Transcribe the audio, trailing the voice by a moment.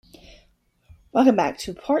Welcome back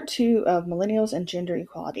to part 2 of Millennials and Gender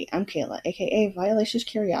Equality. I'm Kayla, aka Violacious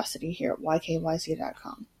Curiosity, here at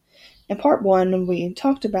YKYZ.com. In part 1, we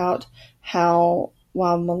talked about how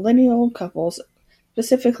while millennial couples,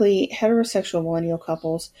 specifically heterosexual millennial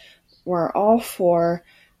couples, were all for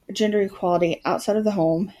gender equality outside of the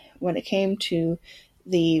home, when it came to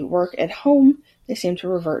the work at home, they seemed to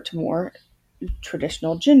revert to more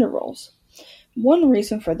traditional gender roles. One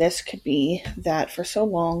reason for this could be that for so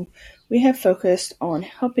long we have focused on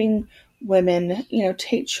helping women,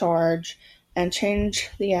 take charge and change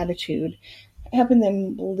the attitude, helping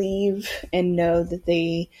them believe and know that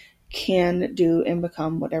they can do and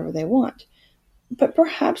become whatever they want. But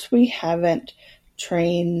perhaps we haven't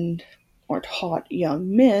trained or taught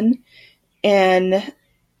young men in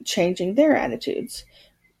changing their attitudes.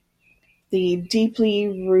 The deeply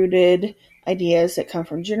rooted ideas that come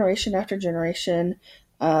from generation after generation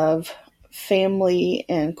of family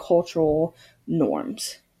and cultural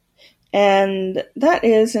norms. And that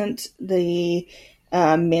isn't the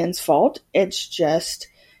men's fault. It's just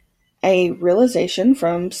a realization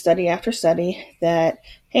from study after study that,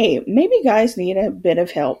 hey, maybe guys need a bit of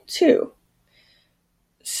help too.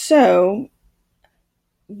 So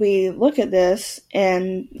we look at this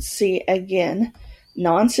and see again,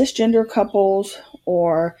 non-cisgender couples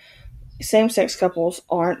or same-sex couples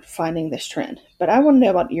aren't finding this trend. But I want to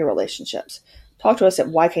know about your relationships. Talk to us at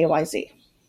YKYZ.